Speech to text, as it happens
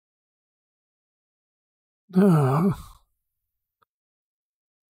Hello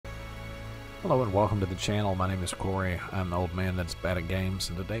and welcome to the channel. My name is Corey. I'm the old man that's bad at games,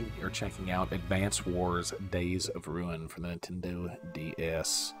 and today we are checking out Advance Wars Days of Ruin for the Nintendo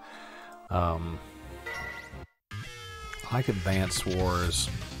DS. I like Advance Wars.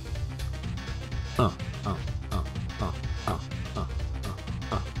 I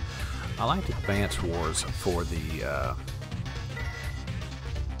liked Advance Wars for the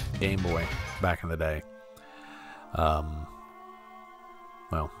Game Boy back in the day.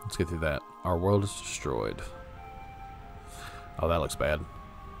 Well, let's get through that. Our world is destroyed. Oh, that looks bad.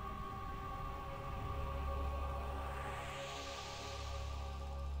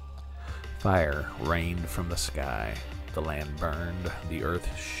 Fire rained from the sky. The land burned. The earth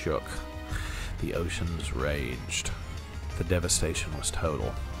shook. The oceans raged. The devastation was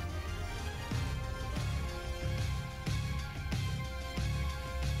total.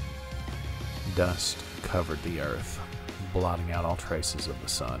 Dust covered the earth, blotting out all traces of the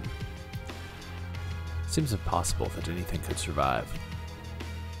sun. It seems impossible that anything could survive.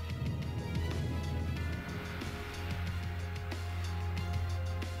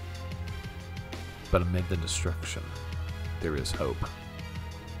 But amid the destruction, there is hope.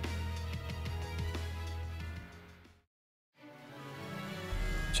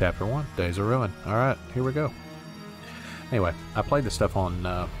 Chapter 1, Days of Ruin. Alright, here we go. Anyway, I played this stuff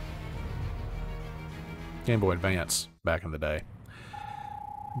on Game Boy Advance back in the day.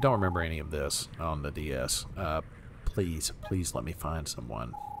 Don't remember any of this on the DS. Please let me find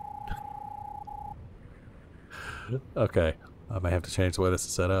someone. Okay, I may have to change the way this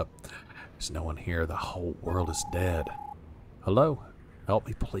is set up. There's no one here. The whole world is dead. Hello? Help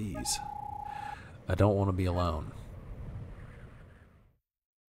me, please. I don't want to be alone.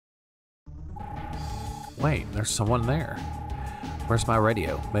 Wait, there's someone there. Where's my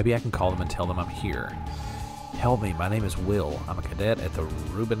radio? Maybe I can call them and tell them I'm here. Help me, my name is Will. I'm a cadet at the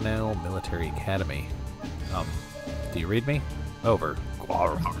Rubinell Military Academy. Do you read me? Over.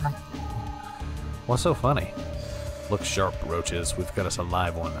 What's so funny? Look sharp, roaches. We've got us a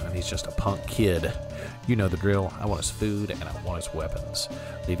live one, and he's just a punk kid. You know the drill. I want his food, and I want his weapons.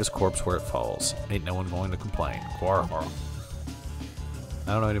 Leave his corpse where it falls. Ain't no one going to complain. I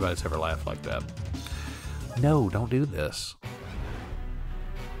don't know anybody that's ever laughed like that. No, don't do this.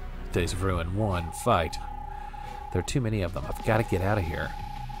 Days of Ruin 1, fight. There are too many of them. I've got to get out of here.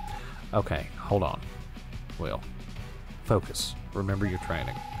 Okay, hold on. Will, focus. Remember your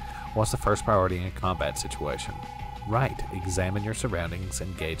training. What's the first priority in a combat situation? Right, examine your surroundings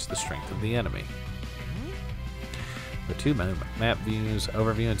and gauge the strength of the enemy. The two map views,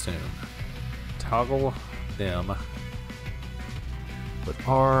 overview and zoom. Toggle them with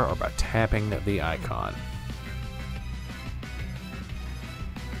R or by tapping the icon.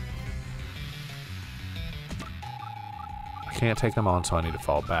 Can't take them on, so I need to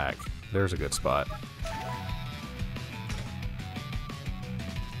fall back. There's a good spot.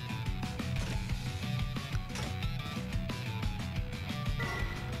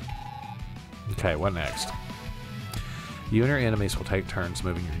 Okay, what next? You and your enemies will take turns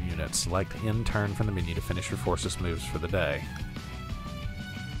moving your units. Select end turn from the menu to finish your forces moves for the day.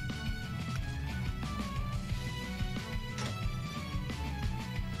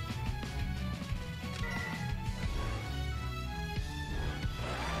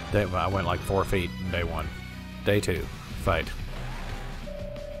 I went like 4 feet in day 1. Day 2, fight.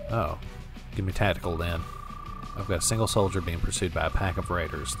 Oh, give me tactical then. I've got a single soldier being pursued by a pack of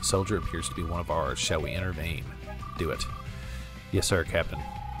raiders. The soldier appears to be one of ours. Shall we intervene? Do it. Yes, sir, Captain.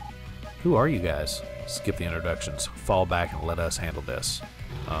 Who are you guys? Skip the introductions. Fall back and let us handle this.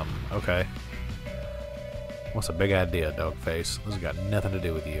 Okay. What's a big idea, Dogface? This has got nothing to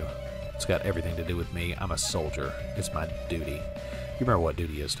do with you. It's got everything to do with me. I'm a soldier. It's my duty. You remember what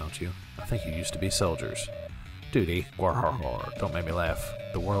duty is, don't you? I think you used to be soldiers. Duty? Don't make me laugh.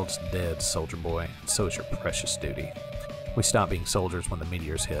 The world's dead, soldier boy, and so is your precious duty. We stopped being soldiers when the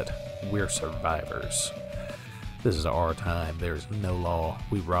meteors hit. We're survivors. This is our time. There's no law.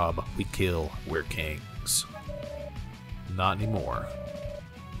 We rob, we kill, we're kings. Not anymore.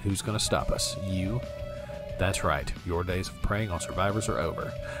 Who's gonna stop us? You? That's right. Your days of preying on survivors are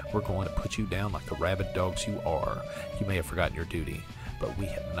over. We're going to put you down like the rabid dogs you are. You may have forgotten your duty, but we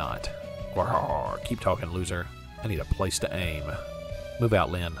have not. Keep talking, loser. I need a place to aim. Move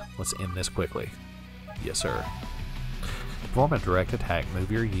out, Lynn. Let's end this quickly. Yes, sir. To perform a direct attack,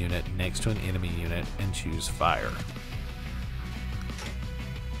 move your unit next to an enemy unit and choose fire.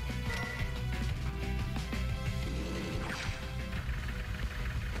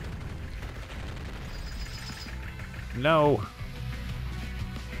 No.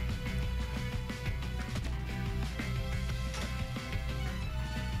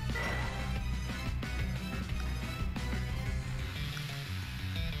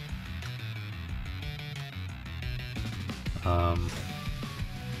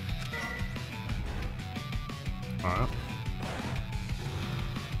 Alright.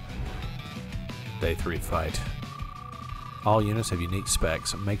 Day 3 fight. All units have unique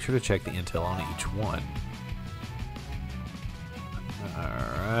specs. Make sure to check the intel on each one.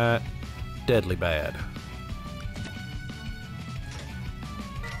 Alright. Deadly bad.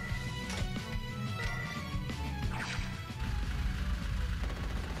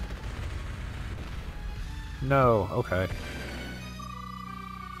 No, okay.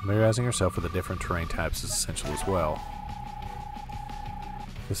 Familiarizing yourself with the different terrain types is essential as well.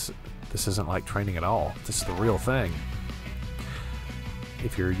 This isn't like training at all. This is the real thing.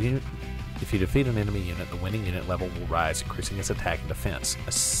 If you defeat an enemy unit, the winning unit level will rise, increasing its attack and defense.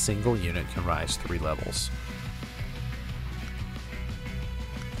 A single unit can rise 3 levels.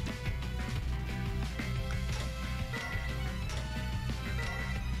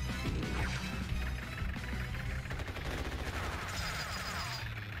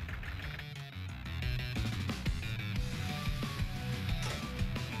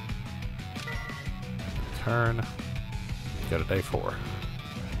 Turn. Go to day 4.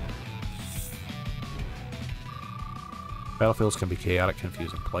 Battlefields can be chaotic,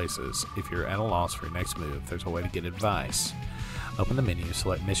 confusing places. If you're at a loss for your next move, there's a way to get advice. Open the menu,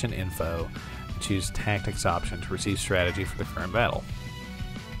 select Mission Info, and choose Tactics option to receive strategy for the current battle.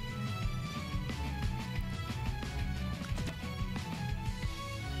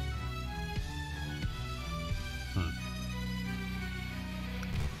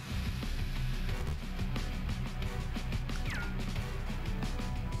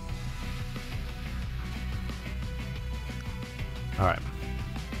 Alright.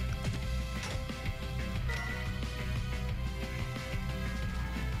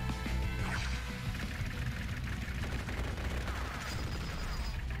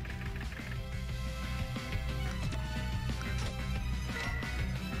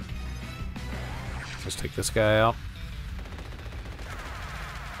 Let's take this guy out.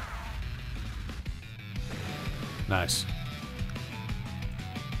 Nice.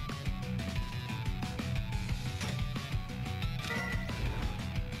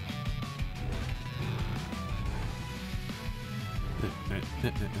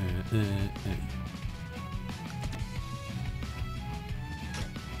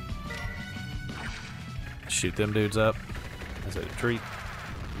 Shoot them dudes up. Is it retreat?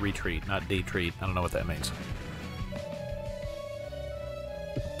 Retreat, not detreat. I don't know what that means.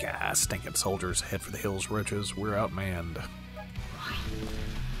 God, stinking soldiers head for the hills, riches. We're outmanned.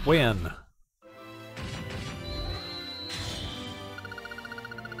 Win!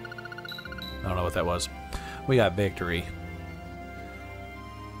 I don't know what that was. We got victory.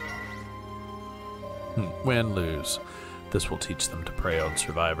 Win, lose. This will teach them to prey on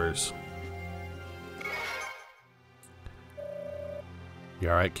survivors. You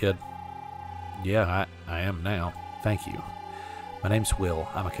alright, kid? Yeah, I am now. Thank you. My name's Will.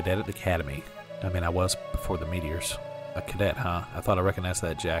 I'm a cadet at the Academy. I mean, I was before the meteors. A cadet, huh? I thought I recognized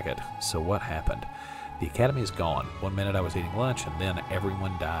that jacket. So what happened? The Academy is gone. 1 minute I was eating lunch, and then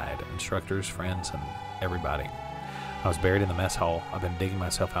everyone died. Instructors, friends, and everybody. I was buried in the mess hall. I've been digging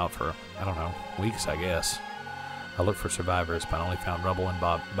myself out for, I don't know, weeks, I guess. I looked for survivors, but I only found rubble and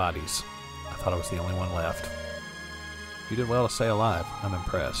bodies. I thought I was the only one left. You did well to stay alive. I'm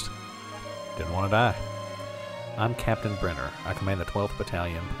impressed. Didn't want to die. I'm Captain Brenner. I command the 12th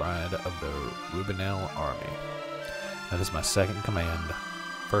Battalion, Pride of the Rubinel Army. That is my second command.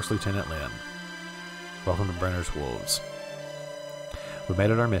 First Lieutenant Lynn. Welcome to Brenner's Wolves. We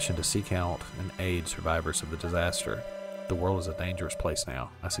made it our mission to seek out and aid survivors of the disaster. The world is a dangerous place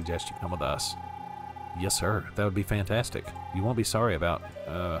now. I suggest you come with us. Yes, sir. That would be fantastic. You won't be sorry about...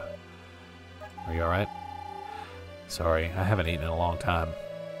 Are you alright? Sorry, I haven't eaten in a long time.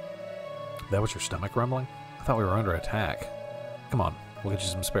 That was your stomach rumbling? I thought we were under attack. Come on, we'll get you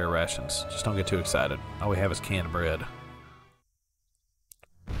some spare rations. Just don't get too excited. All we have is canned bread.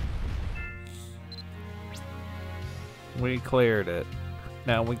 We cleared it.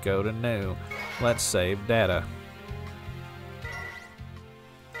 Now we go to new. Let's save data.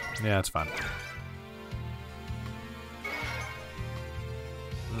 Yeah, it's fine.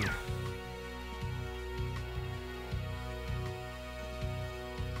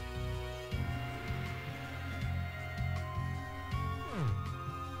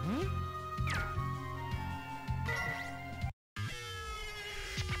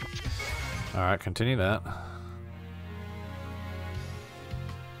 Alright, continue that.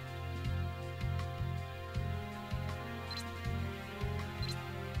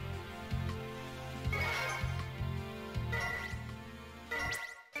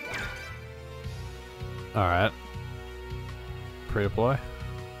 Alright. Pre-deploy.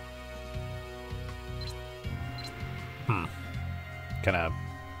 Can I...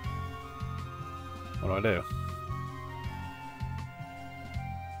 What do I do?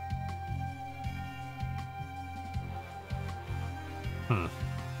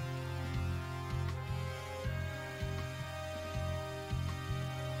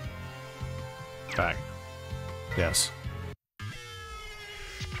 Back. Yes.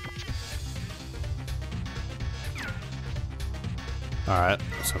 Alright,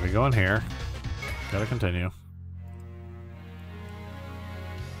 so we go in here. Gotta continue.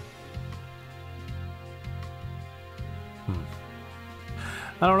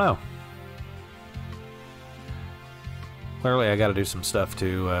 I don't know. Clearly I gotta do some stuff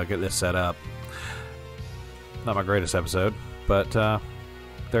to get this set up. Not my greatest episode, but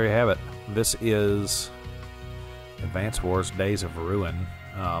there you have it. This is Advance Wars Days of Ruin.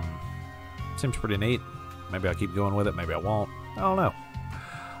 Seems pretty neat. Maybe I'll keep going with it, maybe I won't. I don't know.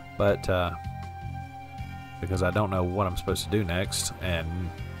 But because I don't know what I'm supposed to do next, and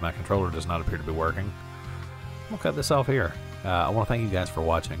my controller does not appear to be working, I'll cut this off here. I want to thank you guys for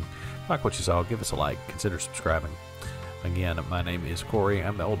watching. If you like what you saw, give us a like, consider subscribing. Again, my name is Corey.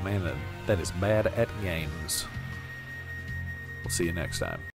 I'm the old man that is bad at games. We'll see you next time.